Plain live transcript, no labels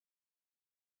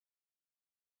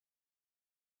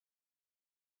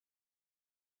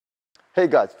Hey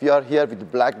guys, we are here with the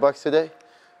Blackbox today.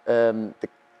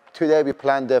 Today we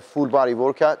plan the full body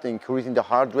workout, increasing the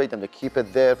heart rate, and to keep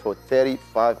it there for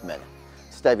 35 minutes.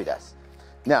 Stay with us.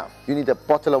 Now, you need a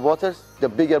bottle of water. The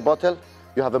bigger bottle,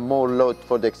 you have a more load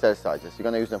for the exercises. You're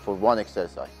gonna use them for one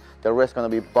exercise. The rest gonna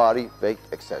be body weight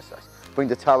exercise. Bring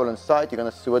the towel inside. You're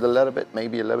gonna sweat a little bit,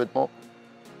 maybe a little bit more.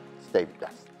 Stay with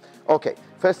us. Okay,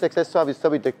 first exercise, we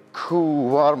start with the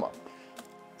cool warm-up.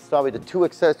 Start with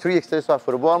the three exercises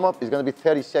for the warm-up. It's going to be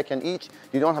 30 seconds each.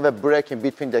 You don't have a break in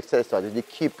between the exercises. You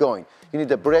keep going. You need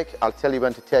a break. I'll tell you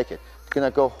when to take it. You're going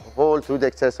to go hold through the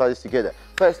exercises together.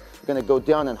 First, you're going to go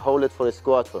down and hold it for a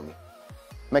squat for me.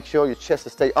 Make sure your chest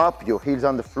stay up, your heels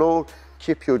on the floor.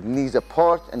 Keep your knees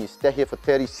apart, and you stay here for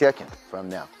 30 seconds from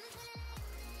now.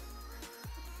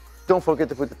 Don't forget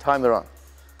to put the timer on.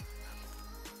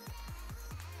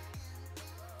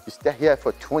 You stay here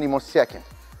for 20 more seconds.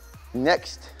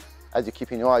 Next, as you're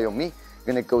keeping your eye on me, you're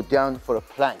gonna go down for a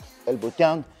plank. Elbow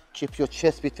down, keep your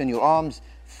chest between your arms,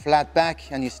 flat back,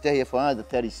 and you stay here for another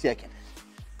 30 seconds.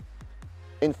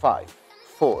 In 5,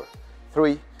 4,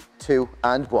 3, 2,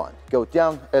 and 1. Go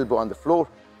down, elbow on the floor.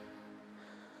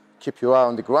 Keep your eye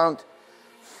on the ground,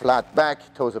 flat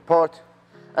back, toes apart,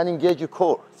 and engage your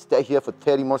core. Stay here for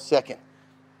 30 more seconds.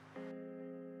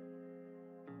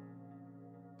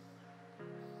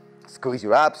 Squeeze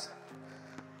your abs.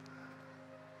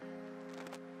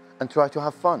 And try to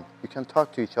have fun. You can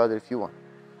talk to each other if you want.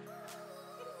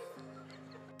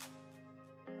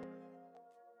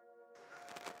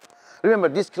 Remember,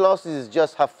 this class is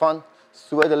just have fun,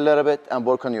 sweat a little bit, and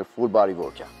work on your full body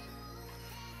workout.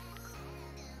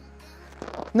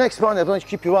 Next one, I'm going to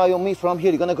keep your eye on me. From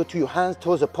here, you're going to go to your hands,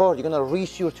 toes apart. You're going to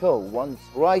reach your toe. One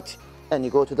right, and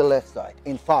you go to the left side.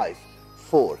 In 5,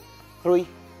 4, 3,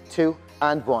 2,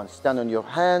 and 1. Stand on your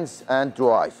hands and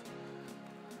drive.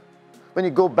 When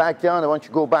you go back down, I want you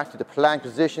to go back to the plank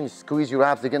position. Squeeze your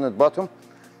abs again at the bottom.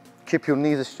 Keep your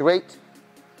knees straight.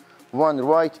 One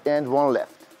right and one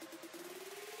left.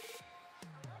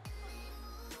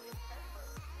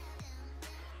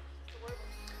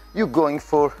 You're going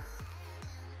for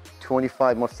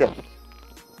 25 more seconds.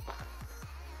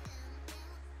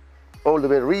 All the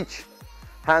way reach.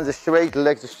 Hands straight,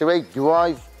 legs straight,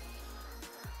 drive.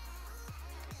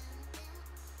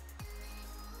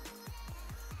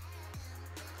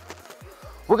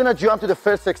 We're gonna jump to the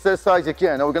first exercise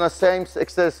again. We're gonna same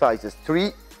exercises.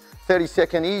 3, 30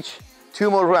 seconds each, 2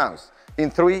 more rounds.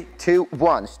 In 3, 2,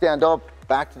 1. Stand up,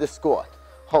 back to the squat.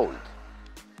 Hold.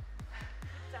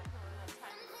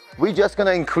 We're just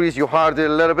gonna increase your heart rate a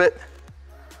little bit.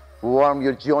 Warm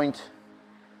your joint.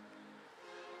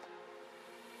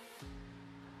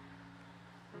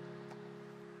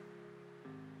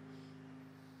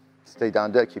 Stay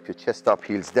down there, keep your chest up,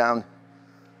 heels down.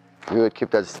 Good, keep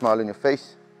that smile on your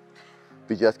face.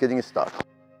 We're just getting started.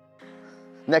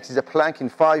 Next is a plank in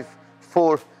 5,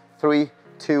 4, 3,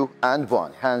 2, and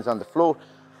 1. Hands on the floor,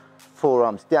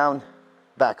 forearms down,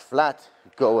 back flat,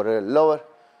 go a little lower.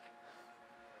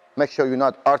 Make sure you're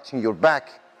not arching your back,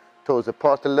 toes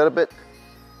apart a little bit.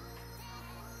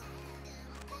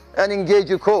 And engage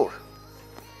your core.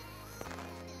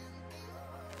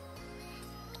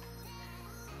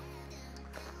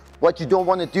 What you don't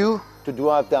want to do to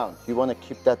drive down, you want to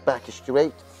keep that back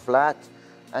straight, flat,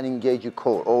 and engage your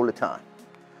core all the time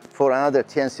for another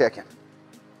 10 seconds.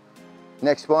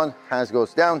 Next one, hands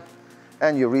goes down,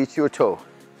 and you reach your toe.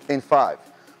 In 5,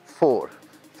 4,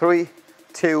 3,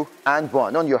 2, and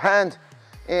 1. On your hand,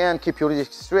 and keep your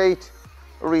legs straight,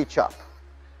 reach up.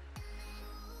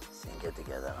 Sink it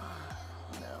together.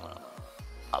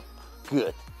 Up,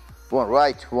 good. One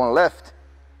right, one left.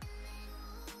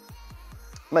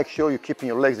 Make sure you're keeping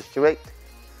your legs straight,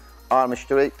 arms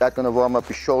straight. That's gonna warm up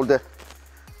your shoulder,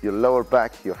 your lower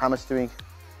back, your hamstring.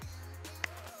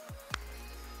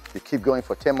 You keep going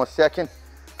for 10 more seconds,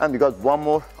 and we got one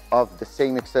more of the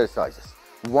same exercises.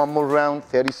 One more round,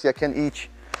 30 seconds each.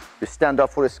 You stand up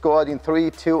for a squat in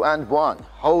 3, 2, and 1.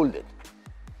 Hold it.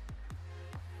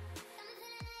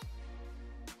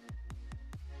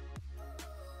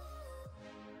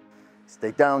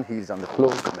 Stay down, heels on the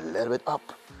floor, come a little bit up.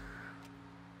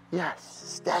 Yes,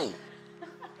 stay.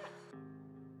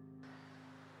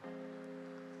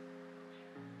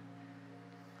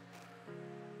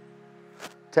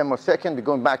 Ten more seconds, we're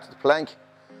going back to the plank.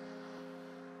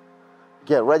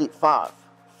 Get ready, 5,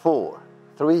 4,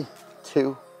 3,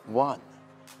 2, 1.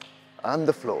 On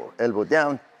the floor, elbow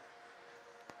down.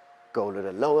 Go a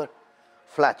little lower,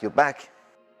 flat your back.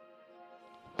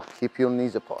 Keep your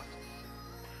knees apart.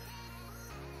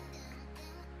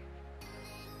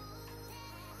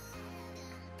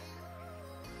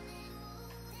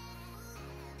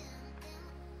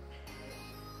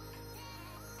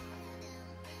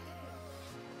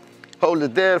 Hold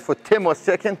it there for 10 more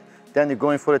seconds, then you're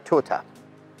going for a toe tap.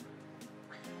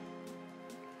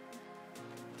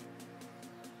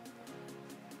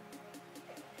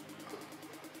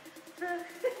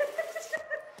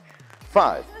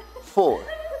 5, 4,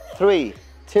 3,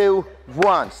 2,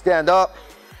 1. Stand up,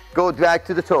 go back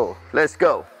to the toe. Let's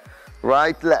go.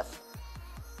 Right, left.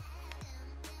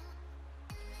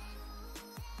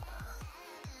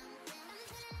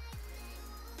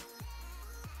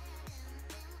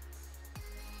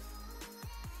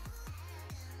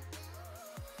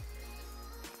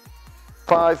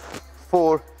 Five,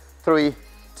 4, 3,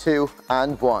 2,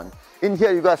 and 1. In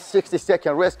here you got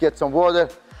 60-second rest, get some water,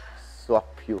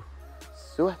 swap your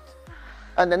sweat.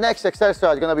 And the next exercise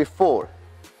is gonna be 4,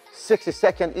 60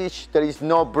 seconds each, there is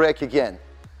no break again.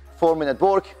 4-minute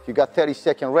work, you got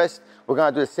 30-second rest. We're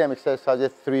gonna do the same exercise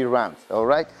at 3 rounds, all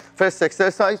right? First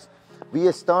exercise, we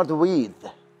start with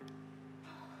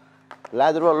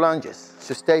lateral lunges.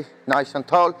 So stay nice and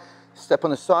tall. Step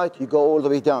on the side, you go all the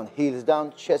way down, heels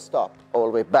down, chest up, all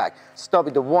the way back. Stop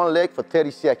with the one leg for 30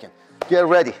 seconds. Get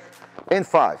ready. In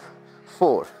 5,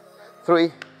 4,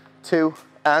 3, 2,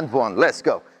 and 1. Let's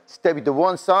go. Step with the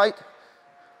one side.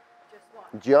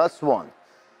 Just one.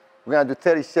 We're gonna do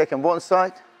 30 seconds one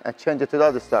side and change it to the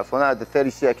other side for another 30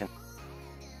 seconds.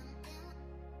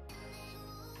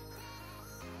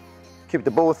 Keep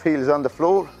the both heels on the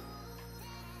floor.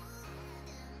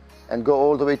 And go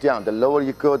all the way down. The lower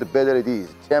you go, the better it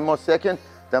is. 10 more seconds,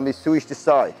 then we switch the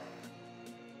side.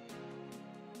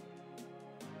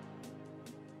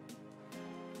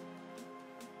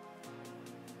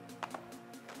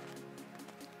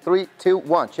 3, 2,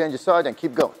 1. Change the side and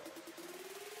keep going.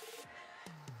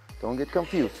 Don't get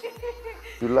confused.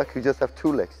 You're lucky you just have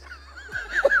 2 legs.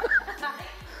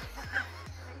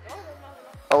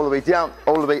 All the way down,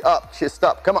 all the way up, chest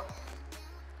up. Come on.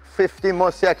 15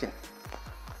 more seconds.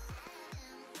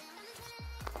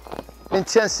 In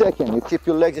 10 seconds, you keep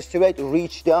your legs straight,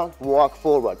 reach down, walk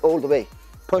forward, all the way.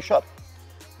 Push up,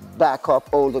 back up,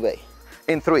 all the way.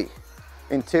 In 3,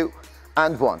 in 2,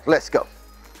 and 1. Let's go.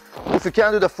 If you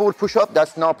can't do the full push-up,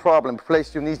 that's no problem.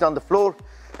 Place your knees on the floor,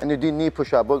 and you do knee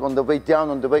push-up. But on the way down,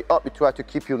 on the way up, you try to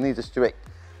keep your knees straight.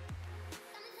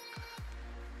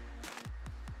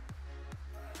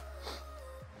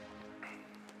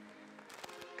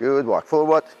 Good, walk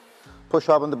forward, push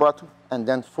up on the bottom, and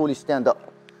then fully stand up.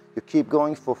 You keep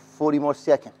going for 40 more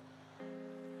seconds.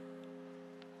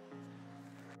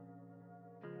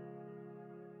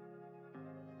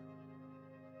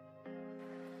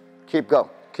 Keep going,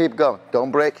 keep going.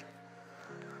 Don't break,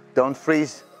 don't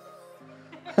freeze.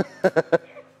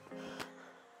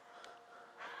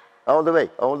 All the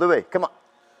way, come on.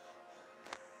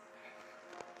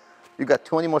 You got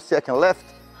 20 more seconds left.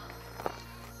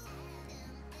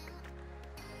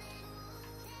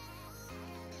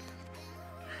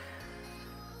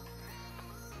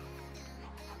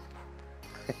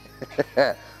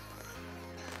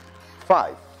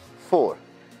 Five, 4,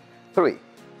 3,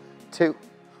 2,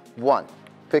 1.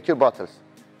 Pick your bottles.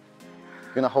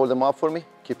 You're gonna hold them up for me.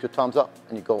 Keep your thumbs up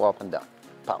and you go up and down.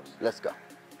 Pause. Let's go.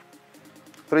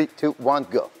 3, 2, 1,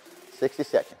 go. 60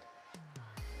 seconds.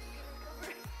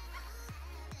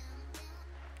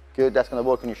 Good. That's gonna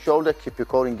work on your shoulder. Keep your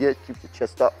core engaged. Keep your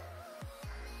chest up.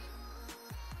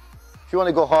 If you want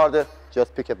to go harder,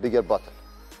 just pick a bigger bottle.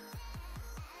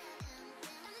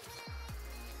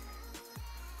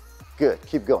 Good,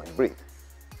 keep going, breathe.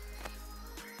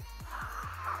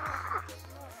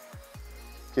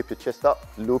 Keep your chest up,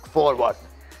 look forward.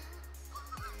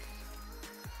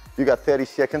 You got 30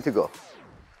 seconds to go.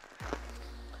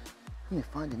 Let me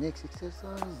find the next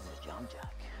exercise, jump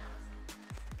jack.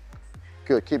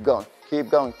 Good, keep going,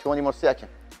 20 more seconds.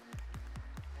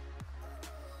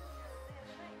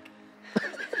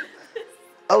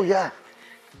 Oh yeah.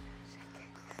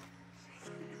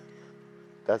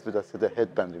 That's what I said, the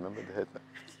headband, remember the headband?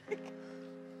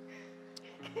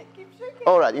 Keep shaking.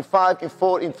 All right, in 5, in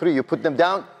 4, in 3, you put them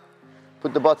down,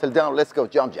 put the bottle down, let's go,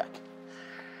 jump jack.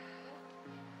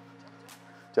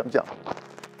 Jump, jump.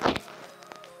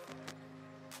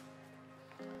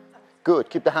 Good,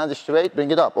 keep the hands straight, bring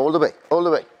it up, all the way, all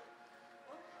the way.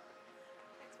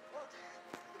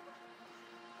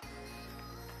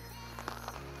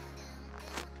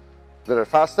 A little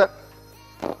faster,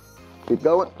 keep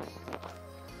going.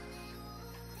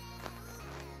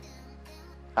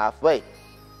 Halfway.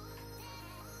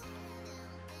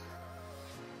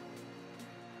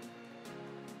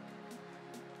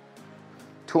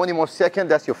 Twenty more seconds,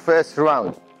 that's your first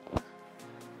round.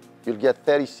 You'll get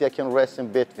 30-second rest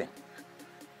in between.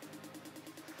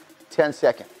 10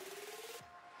 seconds.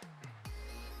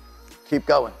 Keep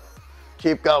going,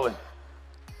 keep going.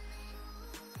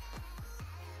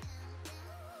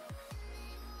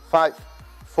 5,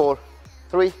 4,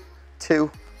 3,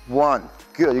 2, 1.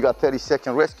 Good, you got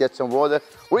 30-second rest, get some water.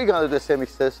 We're gonna do the same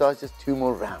exercise, just 2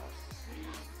 more rounds.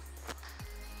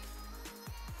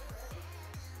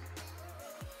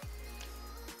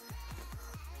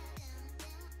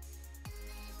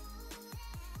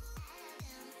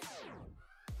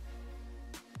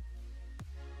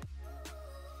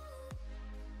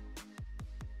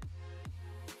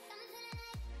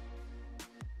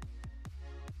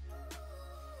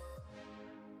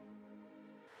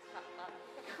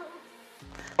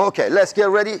 Okay, let's get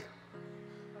ready.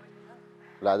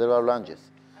 Lateral lunges.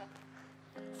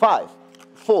 5,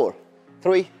 4,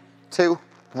 3, 2,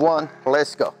 1,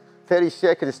 let's go. 30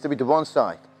 seconds to be to one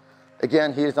side.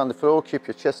 Again, heels on the floor, keep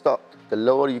your chest up. The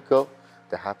lower you go,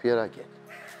 the happier I get.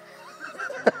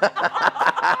 I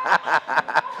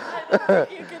don't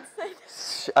think you can say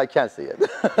that. I can't see it.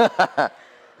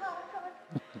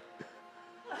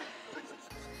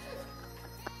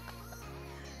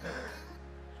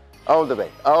 All the way,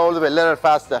 a little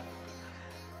faster.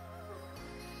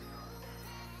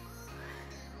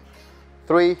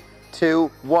 3,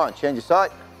 2, 1, change your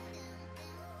side.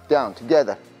 Down,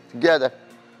 together, together.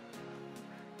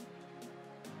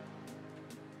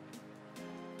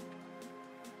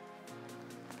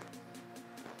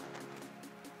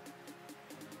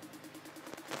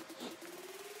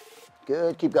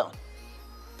 Good, keep going.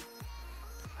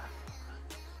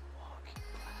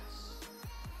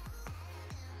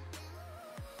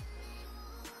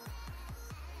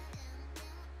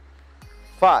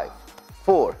 5,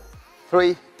 4,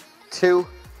 3, 2,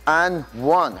 and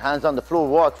 1. Hands on the floor,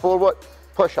 walk forward,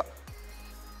 push up.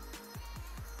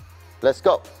 Let's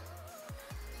go.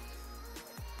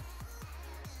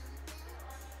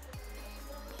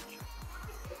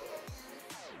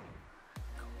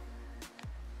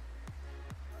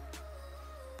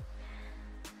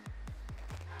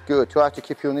 Good, try to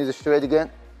keep your knees straight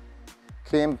again.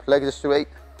 Clean, legs straight.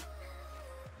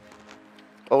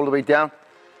 All the way down.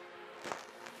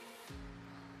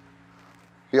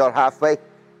 You're halfway.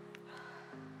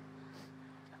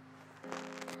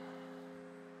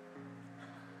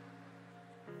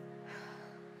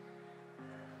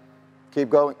 Keep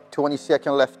going, 20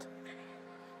 seconds left.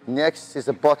 Next is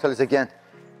the bottles again.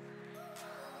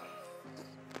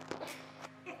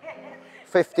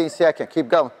 15 seconds, keep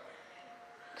going.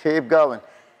 Keep going.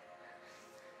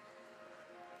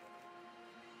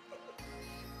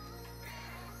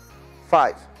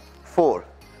 Five, 4,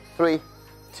 3,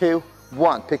 2,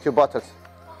 1. Pick your bottles.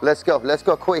 Let's go,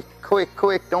 quick, quick,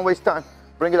 quick. Don't waste time.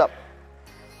 Bring it up.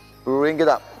 Bring it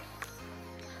up.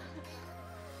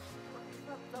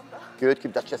 Good,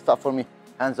 keep that chest up for me.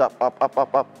 Hands up, up, up,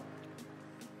 up, up.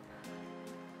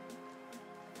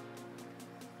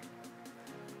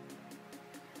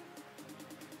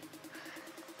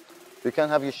 You can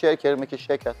have your shake here, make a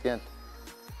shake at the end.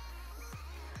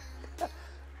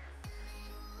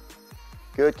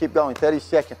 Good, keep going, 30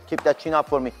 seconds. Keep that chin up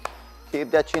for me. Keep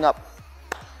that chin up.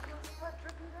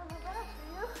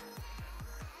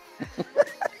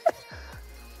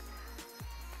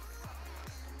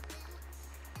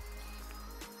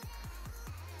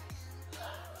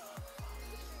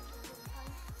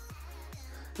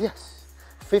 Yes,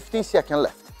 15 seconds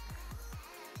left.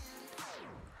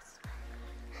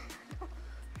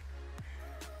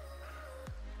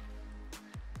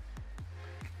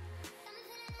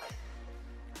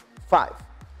 Five,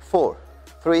 4,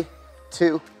 3,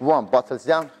 2, 1. Bottles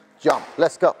down, jump.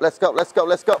 Let's go, let's go, let's go,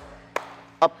 let's go.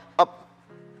 Up, up.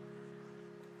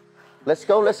 Let's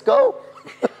go, let's go.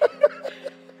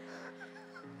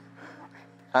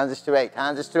 Hands straight,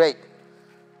 hands straight.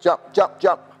 Jump, jump,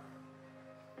 jump.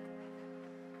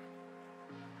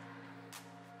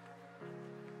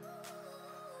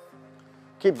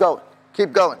 Keep going,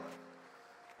 keep going.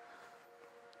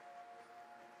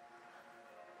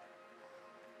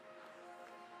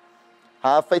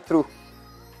 Halfway through.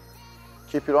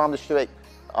 Keep your arms straight.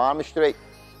 Arms straight.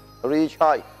 Reach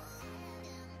high.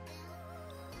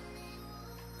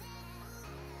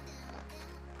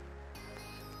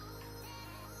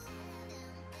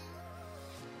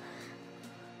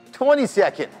 "20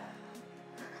 seconds.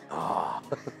 Oh.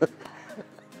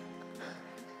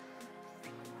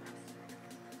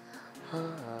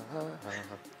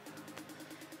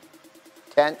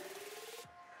 10,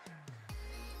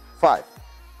 5,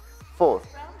 4,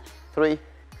 3,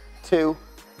 2,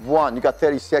 1. You got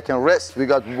 30 second rest. We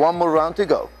got one more round to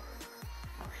go.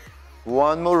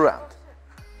 One more round.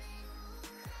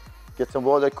 Get some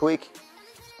water quick.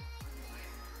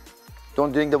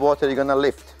 Don't drink the water, you're gonna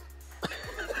lift.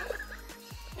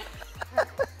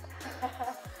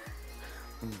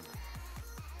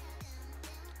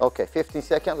 Okay, 15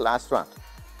 seconds, last round.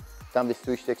 Then we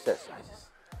switch to exercises.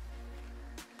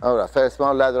 All right, first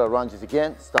one, lateral lunges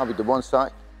again. Start with the one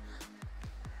side.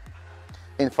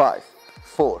 In 5,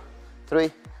 4,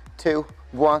 3, 2,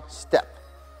 1, step.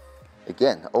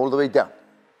 Again, all the way down.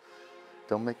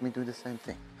 Don't make me do the same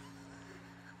thing.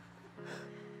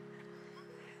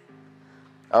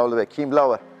 All the way, keep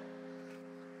lower.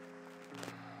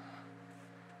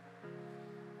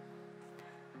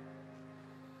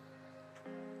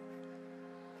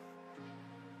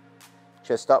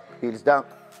 Chest up, heels down,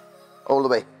 all the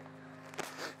way.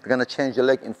 We're gonna change the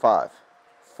leg in 5,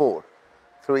 4,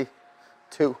 3,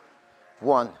 2,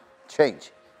 1,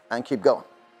 change, and keep going.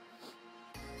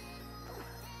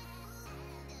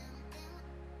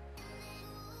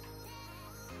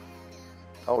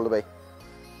 All the way.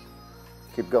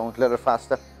 Keep going, a little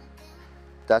faster.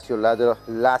 That's your lateral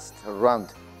last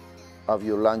round of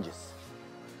your lunges.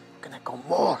 Gonna go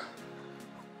more.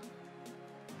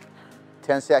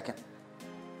 10 seconds.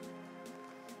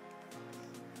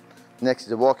 Next is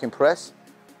the walking press.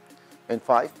 In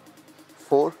 5,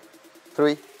 4,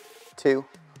 3, 2,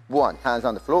 1. Hands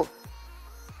on the floor.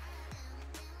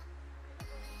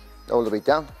 All the way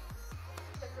down.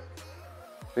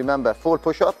 Remember, full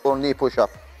push-up or knee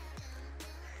push-up.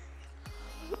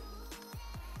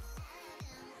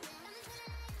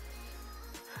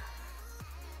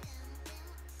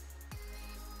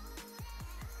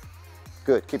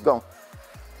 Good, keep going.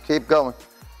 Keep going.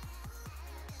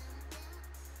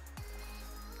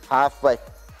 Halfway.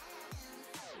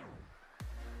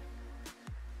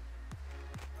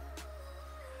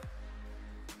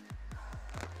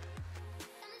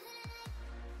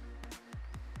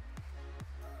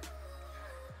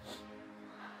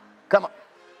 Come on.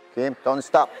 Kim, don't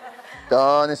stop.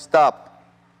 Don't stop.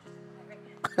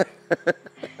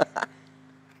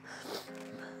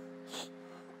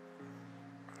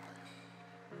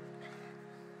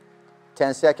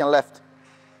 10 seconds left.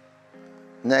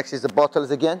 Next is the bottles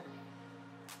again.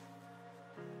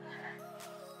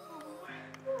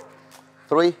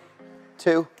 3,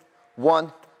 2,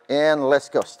 1, and let's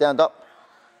go. Stand up.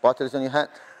 Bottles in your hand.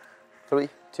 3,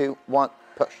 2, 1,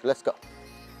 push. Let's go.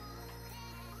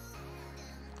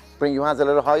 Bring your hands a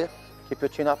little higher. Keep your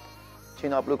chin up.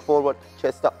 Chin up, look forward,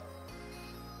 chest up.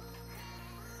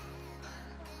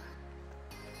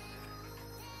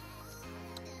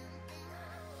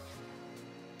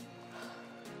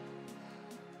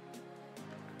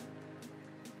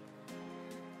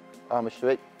 Arms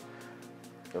straight.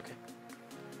 Okay.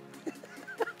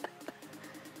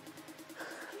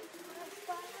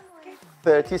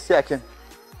 30 seconds.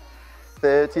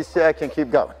 30 seconds,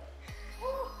 keep going.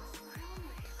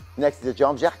 Next is the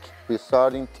jump jack. We're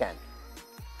starting 10,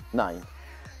 9.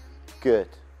 Good.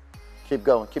 Keep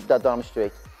going. Keep that arm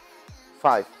straight.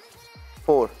 5,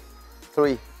 4,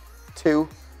 3, 2,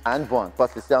 and 1.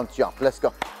 Buttons down, jump. Let's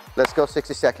go. Let's go,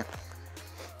 60 seconds.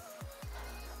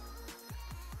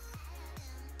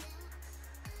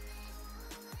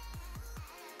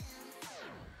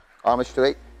 Arm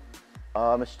straight.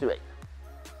 Arm straight.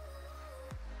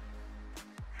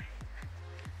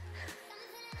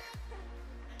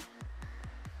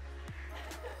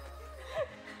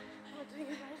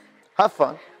 Have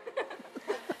fun.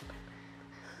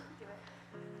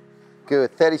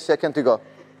 Good. 30 seconds to go.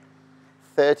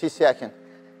 30 seconds.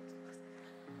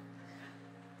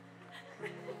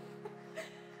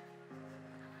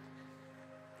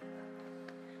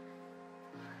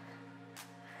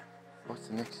 What's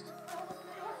the next?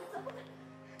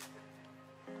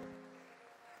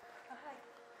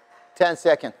 Ten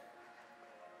seconds.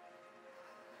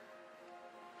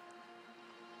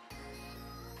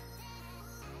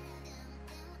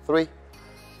 3,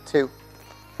 2,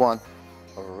 1,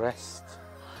 rest.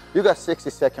 You got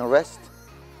 60-second rest.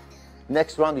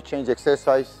 Next round, we change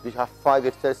exercise. We have 5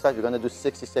 exercises. We're gonna do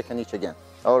 60 seconds each again.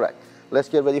 All right, let's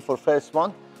get ready for first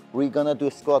one. We're gonna do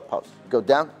a squat pause. Go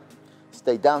down,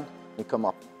 stay down, and come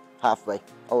up. Halfway,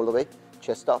 all the way,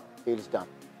 chest up, heels down.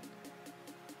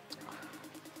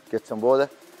 Get some water,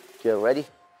 get ready.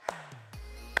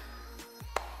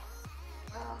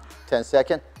 10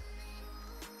 seconds.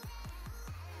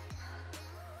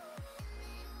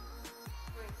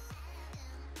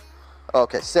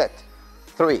 Okay, set.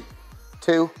 3,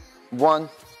 2, 1,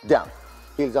 down.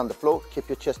 Heels on the floor, keep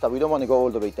your chest up. We don't want to go all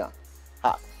the way down.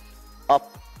 Half, up,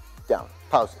 down.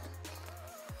 Pause it.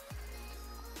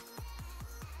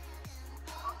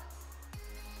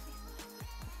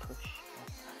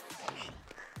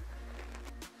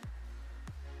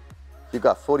 You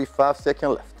got 45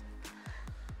 seconds left.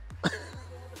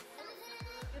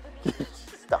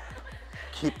 Stop.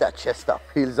 Keep that chest up.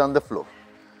 Heels on the floor.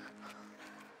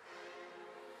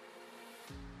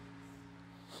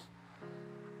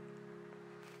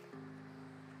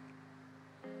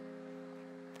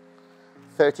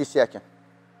 30 seconds.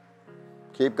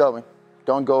 Keep going.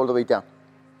 Don't go all the way down.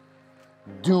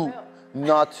 Do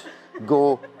not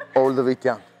go all the way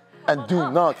down. And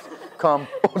do not come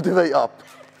all the way up.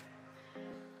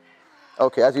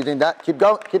 Okay, as you're doing that, keep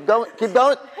going, keep going, keep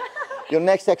going. Your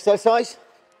next exercise,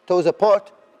 toes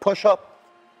apart, push up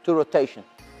to rotation.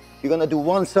 You're gonna do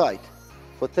one side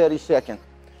for 30 seconds.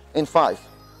 In 5,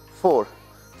 4,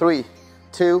 3,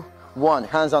 2, 1.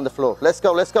 Hands on the floor. Let's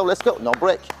go, let's go, let's go. No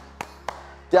break.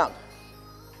 Down.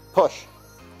 Push.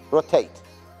 Rotate.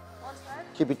 One side.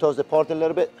 Keep your toes apart a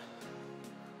little bit.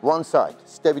 One side.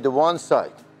 Stay with the one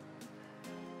side.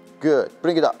 Good.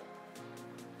 Bring it up.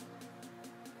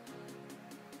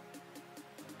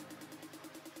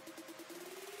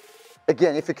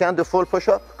 Again, if you can't do full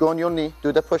push-up, go on your knee,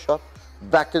 do the push-up.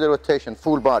 Back to the rotation,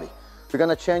 full body. We're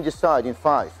gonna change the side in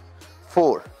 5,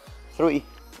 4, 3,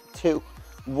 2,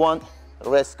 1.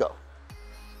 Rest, go.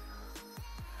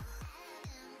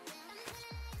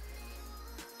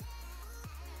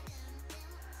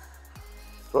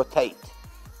 Rotate.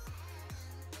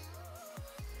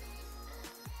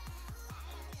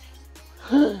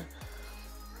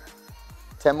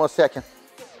 Ten more seconds.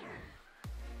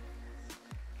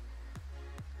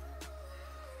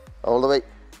 All the way.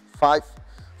 5,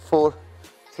 4,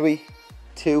 3,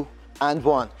 2, and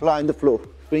 1. Lie on the floor.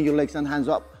 Bring your legs and hands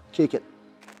up. Kick it.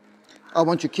 I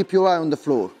want you to keep your eye on the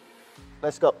floor.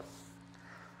 Let's go.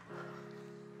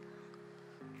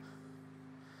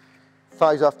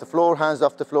 Thighs off the floor, hands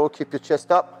off the floor. Keep your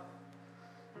chest up.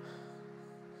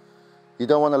 You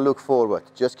don't want to look forward.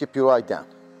 Just keep your eye down.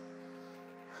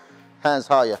 Hands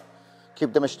higher.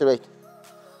 Keep them straight.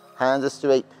 Hands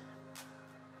straight.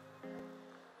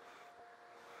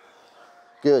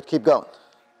 Good, keep going.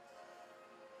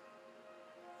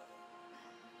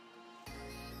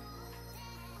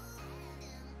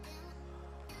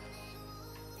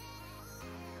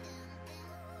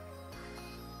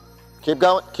 Keep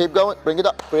going, bring it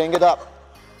up, bring it up.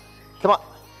 Come on,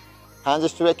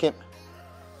 hands straight, Kim.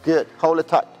 Good, hold it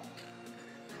tight.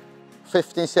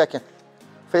 15 seconds,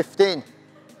 15.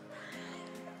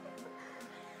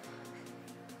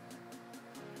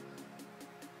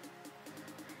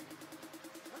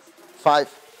 5,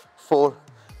 4,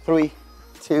 3,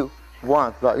 2,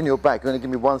 1. Right, in your back. You're gonna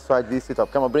give me one side V sit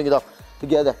up. Come on, bring it up.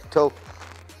 Together, toe.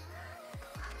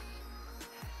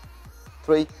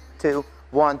 3, 2,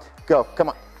 1, go. Come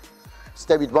on.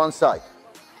 Stay with one side.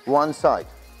 One side.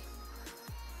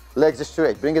 Legs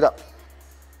straight. Bring it up.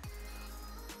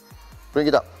 Bring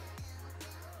it up.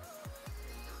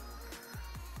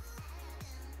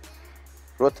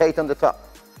 Rotate on the top.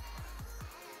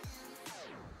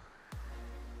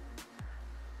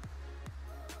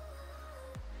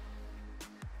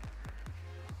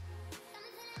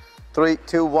 3,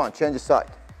 2, 1, change the side.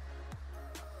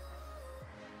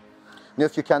 Now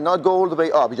if you cannot go all the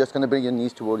way up, you're just going to bring your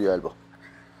knees toward your elbow.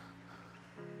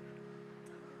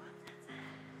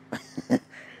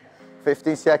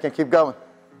 15 seconds, keep going.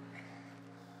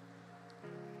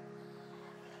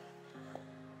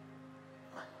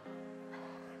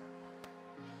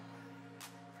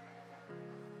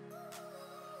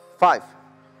 Five,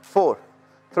 4,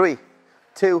 3,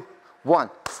 2, 1.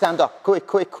 Stand up, quick,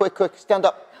 quick, quick, quick, stand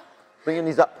up. Bring your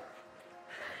knees up.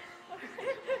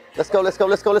 Let's go, let's go,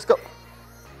 let's go, let's go.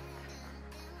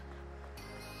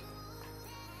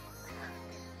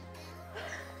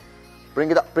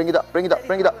 Bring it up, bring it up, bring it up,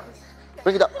 bring it up.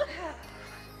 Bring it up.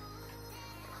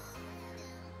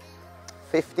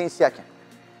 15 seconds.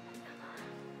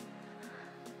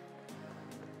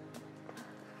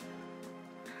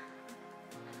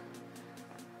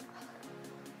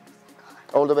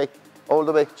 All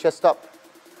the way, chest up.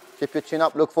 Keep your chin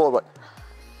up, look forward.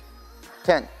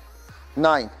 10,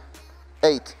 9,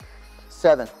 8,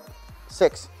 7,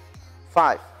 6,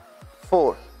 5,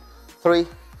 4, 3,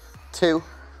 2,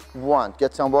 1.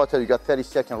 Get some water, you got 30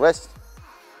 second rest.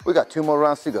 We got 2 more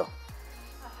rounds to go.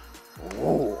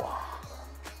 Ooh.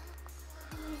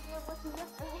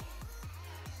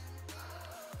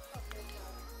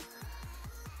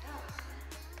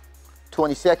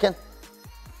 20 seconds.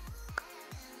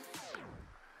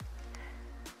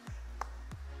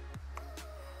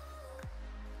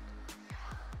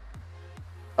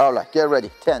 All right, get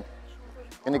ready. 10.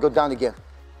 Gonna go down again.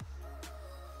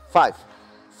 5,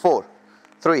 4,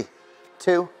 3,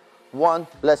 2, 1.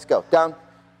 Let's go. Down.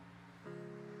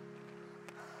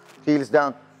 Heels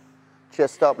down.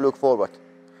 Chest up. Look forward.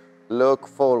 Look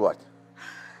forward.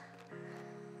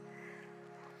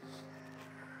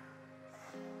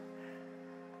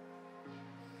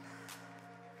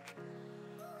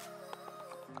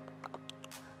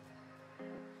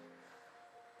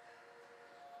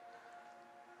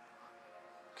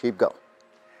 Keep going.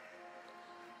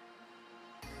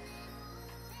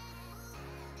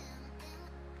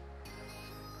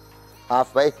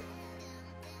 Halfway.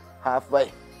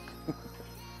 Halfway.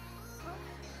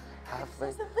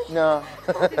 Halfway. No.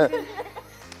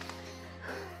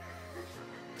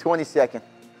 20 seconds.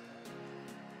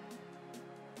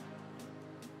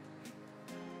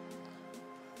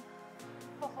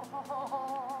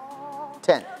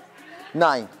 10,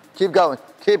 9. Keep going.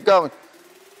 Keep going.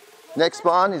 Next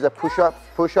one is a push-up.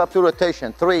 Push-up to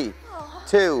rotation. 3,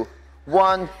 2,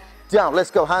 1. Down.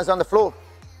 Let's go. Hands on the floor.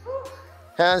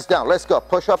 Hands down. Let's go.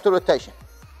 Push up to rotation.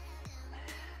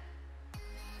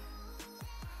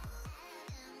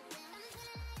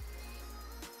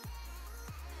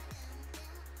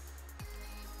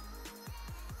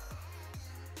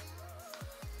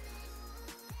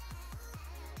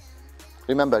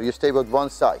 Remember, you stay with one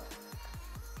side.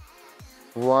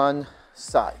 One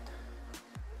side.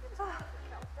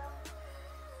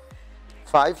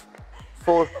 5,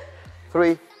 4,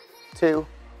 3, 2,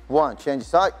 1. Change the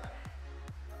side.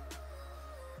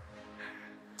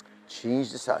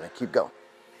 Change the side and keep going.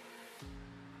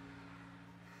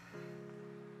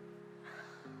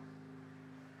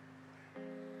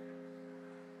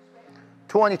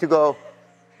 $20 to go.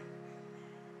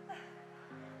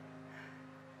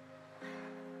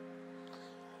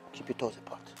 Keep your toes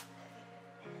apart.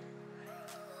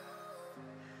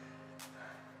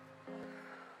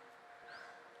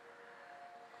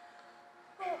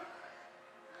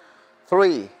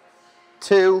 Three,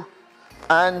 2,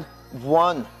 and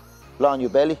 1. Lie on your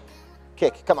belly.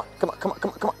 Kick. Come on, come on, come on,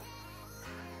 come on, come on.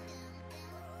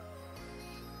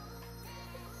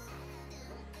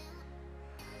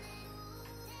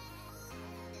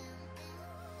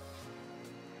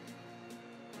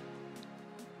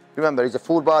 Remember, it's a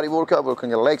full body workout. Work on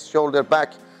your legs, shoulder,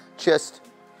 back, chest.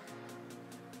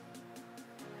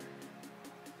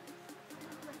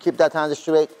 Keep that hands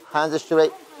straight, hands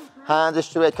straight, hands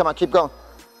straight. Come on, keep going.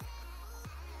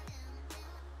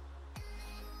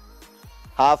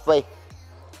 Halfway.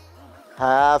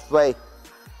 Halfway.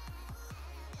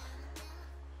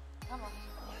 Come on.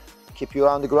 Keep you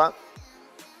on the ground.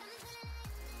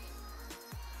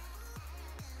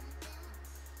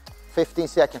 15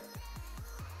 seconds.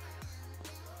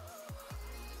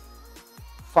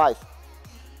 5,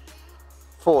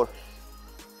 4,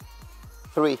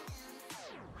 3,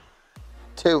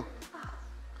 2,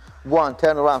 1.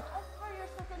 Turn around.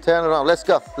 Turn around. Let's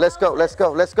go. Let's go. Let's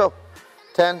go. Let's go.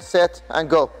 10, set, and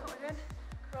go.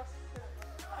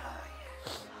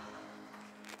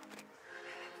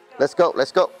 Let's go.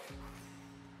 Let's go.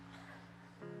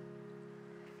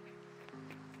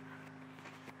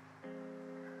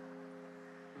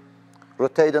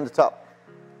 Rotate on the top.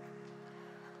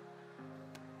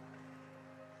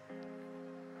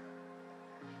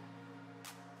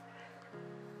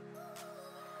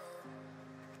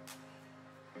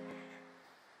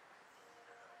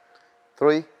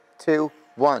 Three, 2,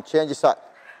 1. Change your side.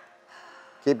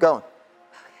 Keep going.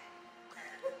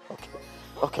 Okay.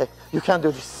 Okay. You can't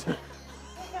do this.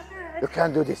 You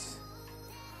can't do this.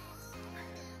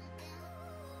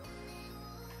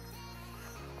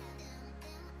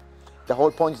 The whole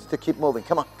point is to keep moving.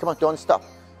 Come on. Come on. Don't stop.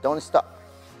 Don't stop.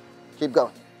 Keep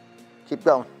going. Keep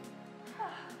going.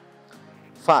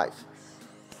 5,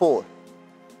 4,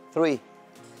 3,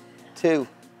 2,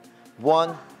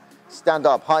 1. Stand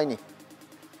up. High knee.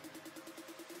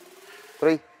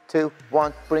 3, 2,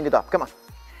 1, bring it up. Come on.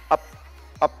 Up,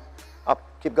 up, up.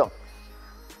 Keep going.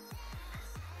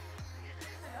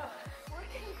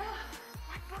 Working.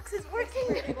 Blackbox is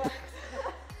working.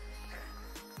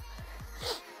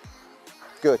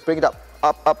 Good. Bring it up.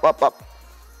 Up, up, up, up.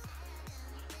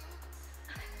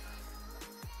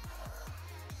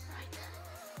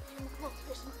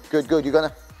 Good, good. You're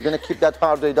gonna keep that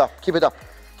heart rate up. Keep it up.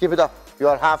 Keep it up. You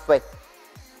are halfway.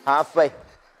 Halfway.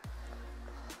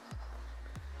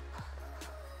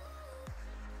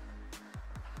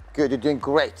 Good, you're doing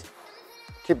great.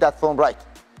 Keep that form right.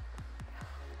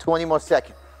 20 more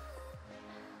seconds.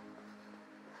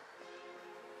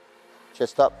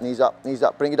 Chest up, knees up, knees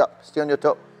up. Bring it up. Stay on your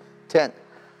toe. 10.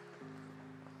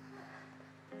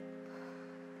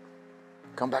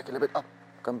 Come back a little bit up.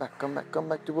 Come back, come back, come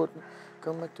back toward me.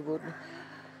 Come back toward me.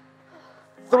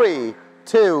 3,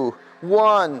 2,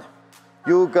 1.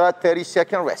 You got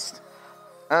 30-second rest.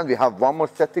 And we have one more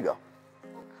set to go.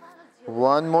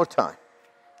 One more time.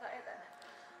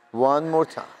 One more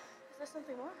time. Is there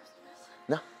something more?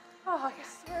 No. Oh, I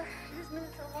guess these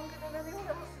minutes are longer than anyone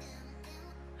else's.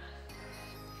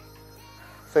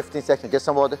 15 seconds. Get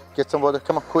some water. Get some water.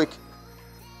 Come on, quick.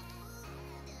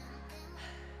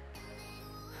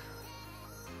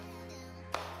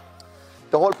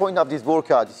 point of this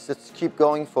workout is just keep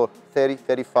going for 30,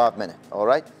 35 minutes, all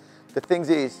right? The thing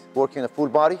is working the full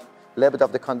body, a little bit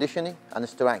of the conditioning and the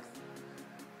strength.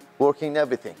 Working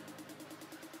everything.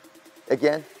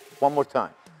 Again, one more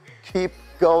time. Keep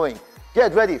going.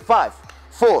 Get ready. 5,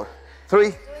 4,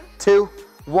 3, 2,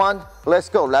 1. Let's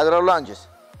go. Lateral lunges.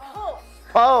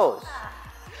 Pose.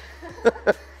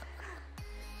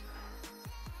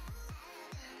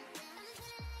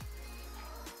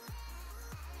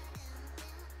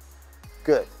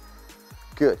 Good.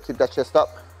 Good. Keep that chest up.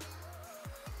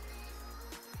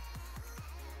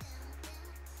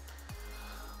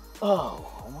 Oh,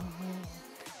 1 minute.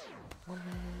 1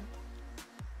 minute.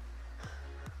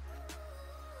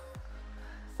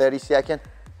 30 seconds.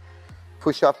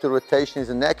 Push up to rotation is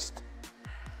the next.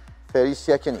 30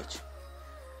 seconds each.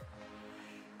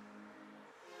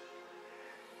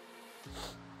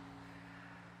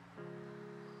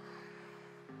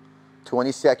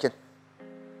 $20 seconds.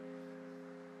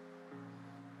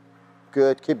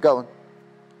 Good, keep going.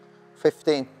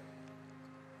 15.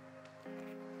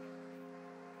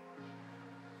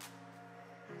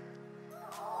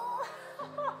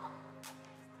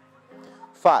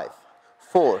 5,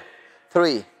 4,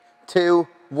 3, 2,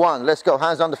 1. Let's go.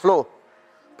 Hands on the floor.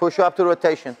 Push up to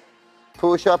rotation.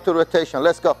 Push up to rotation.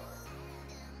 Let's go.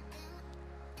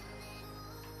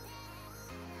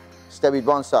 Stay with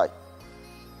one side.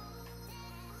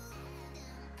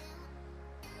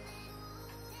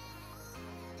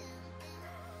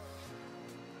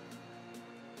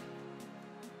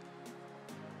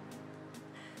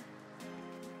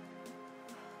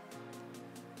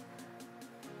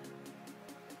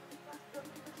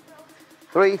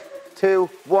 Three, 2,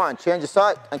 1. Change the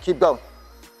side and keep going.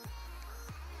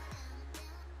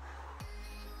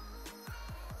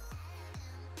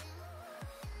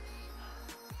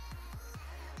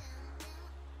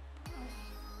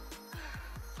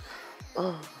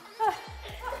 Oh.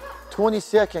 20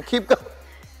 seconds. Keep going.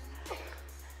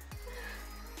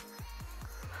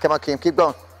 Come on, Kim. Keep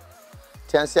going.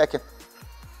 10 seconds.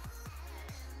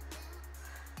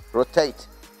 Rotate.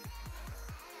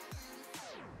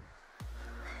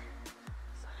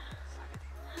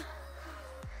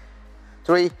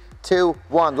 Three, 2,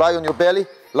 1. Lie on your belly.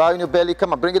 Lie on your belly.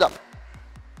 Come on, bring it up.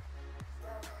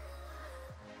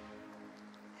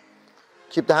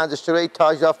 Keep the hands straight,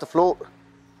 thighs off the floor.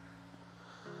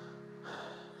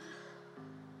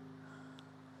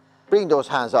 Bring those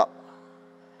hands up.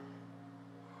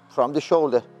 From the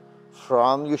shoulder.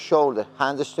 From your shoulder.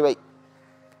 Hands straight.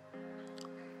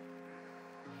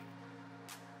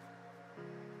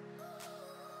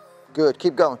 Good,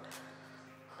 keep going.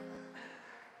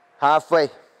 Halfway.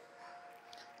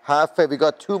 Halfway. We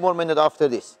got 2 more minutes after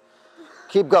this.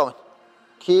 Keep going.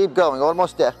 Keep going.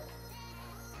 Almost there.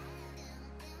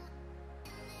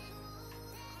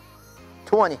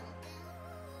 20.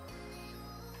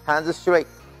 Hands straight.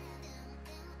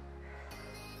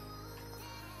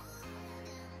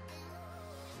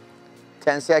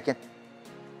 10 seconds.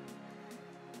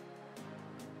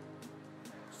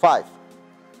 5.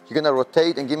 You're gonna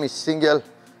rotate and give me single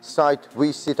side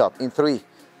V sit up in 3,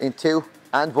 in 2,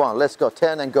 and 1. Let's go.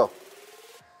 10 and go.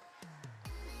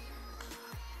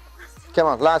 Come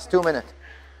on, last 2 minutes.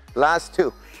 Last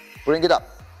 2. Bring it up.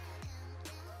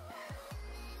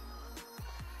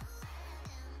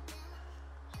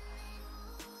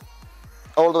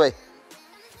 All the way.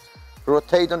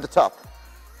 Rotate on the top.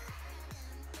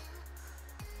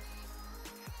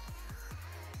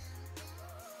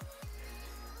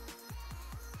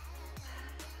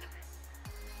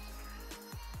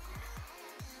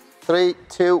 Three,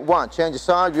 2, 1. Change the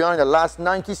side. We are in the last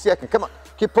 90 seconds. Come on.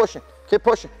 Keep pushing. Keep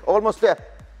pushing. Almost there.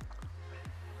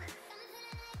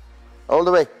 All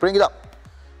the way. Bring it up.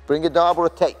 Bring it down.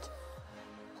 Rotate.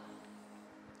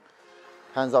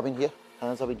 Hands up in here.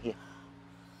 Hands up in here.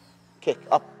 Kick.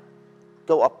 Up.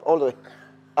 Go up. All the way.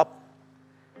 Up.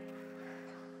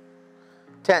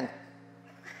 10.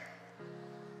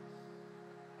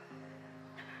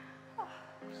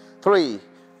 3,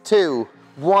 2,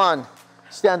 1.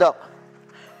 Stand up.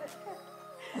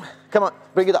 Come on,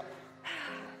 bring it up.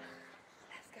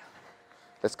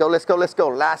 Let's go, let's go, let's go.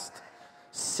 Last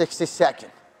 60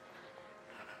 seconds.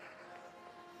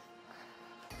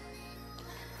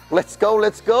 Let's go,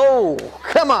 let's go.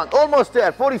 Come on, almost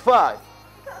there. 45.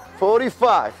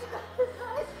 45.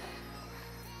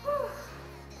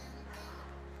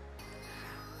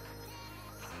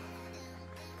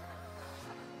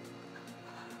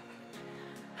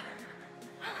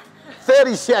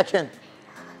 Second.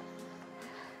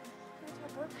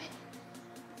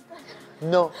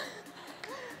 No.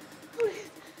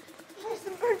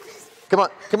 Come on,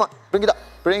 come on. Bring it up.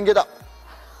 Bring it up.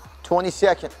 20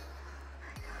 seconds.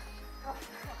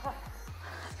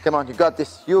 Come on, you got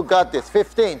this. You got this.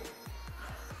 15.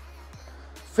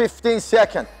 15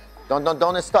 seconds.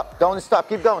 Don't stop. Don't stop.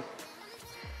 Keep going.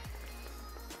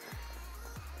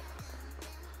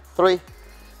 3,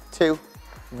 2,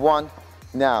 1.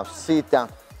 Now, sit down.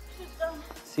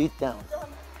 Sit down.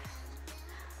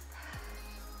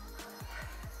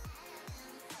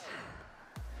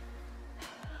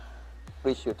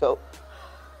 Reach your toe.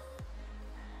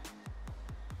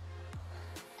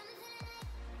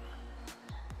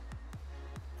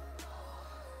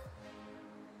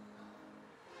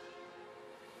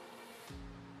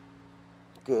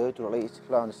 Good, release,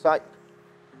 flow on the side.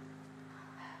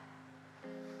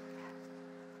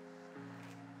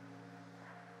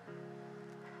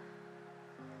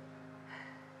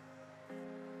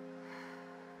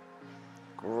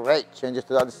 Great, change it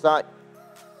to the other side.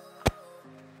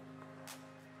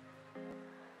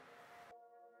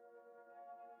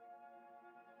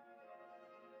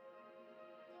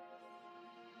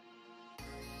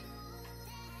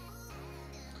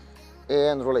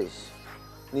 And release.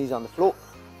 Knees on the floor,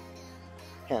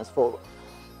 hands forward.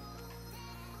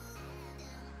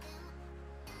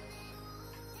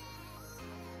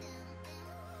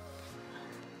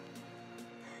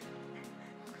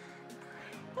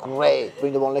 Great,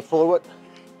 bring the one leg forward.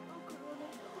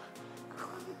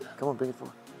 Come on, bring it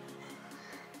forward.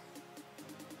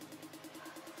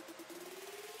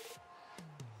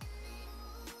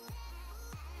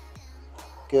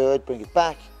 Good, bring it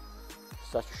back.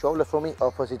 Touch your shoulder for me,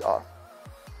 opposite arm.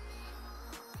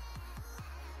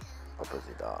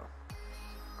 Opposite arm.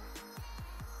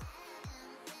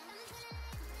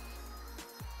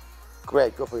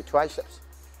 Great, go for your triceps.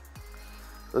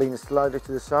 Lean slightly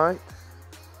to the side.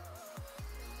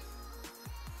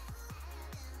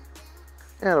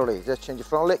 And release, just change your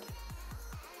front leg.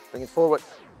 Bring it forward.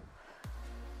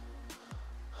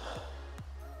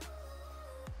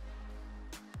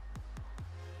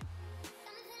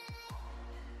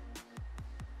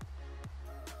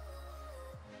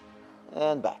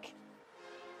 And back.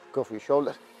 Go for your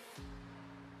shoulder.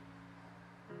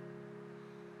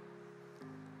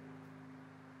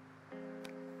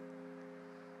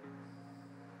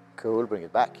 Cool, bring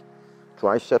it back.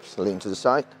 Triceps, lean to the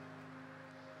side.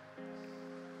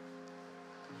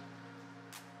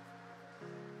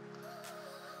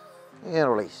 And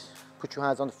release. Put your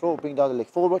hands on the floor, bring the other leg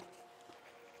forward.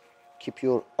 Keep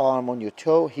your arm on your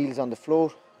toe, heels on the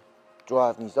floor.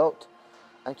 Drive knees out.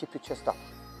 And keep your chest up.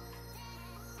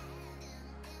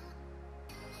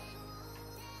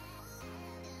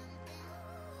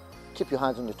 Keep your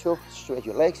hands on your toe, straight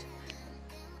your legs.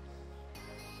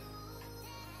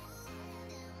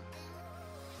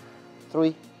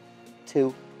 Three,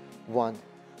 2, 1,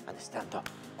 and stand up.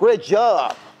 Great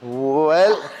job.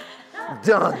 Well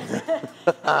done.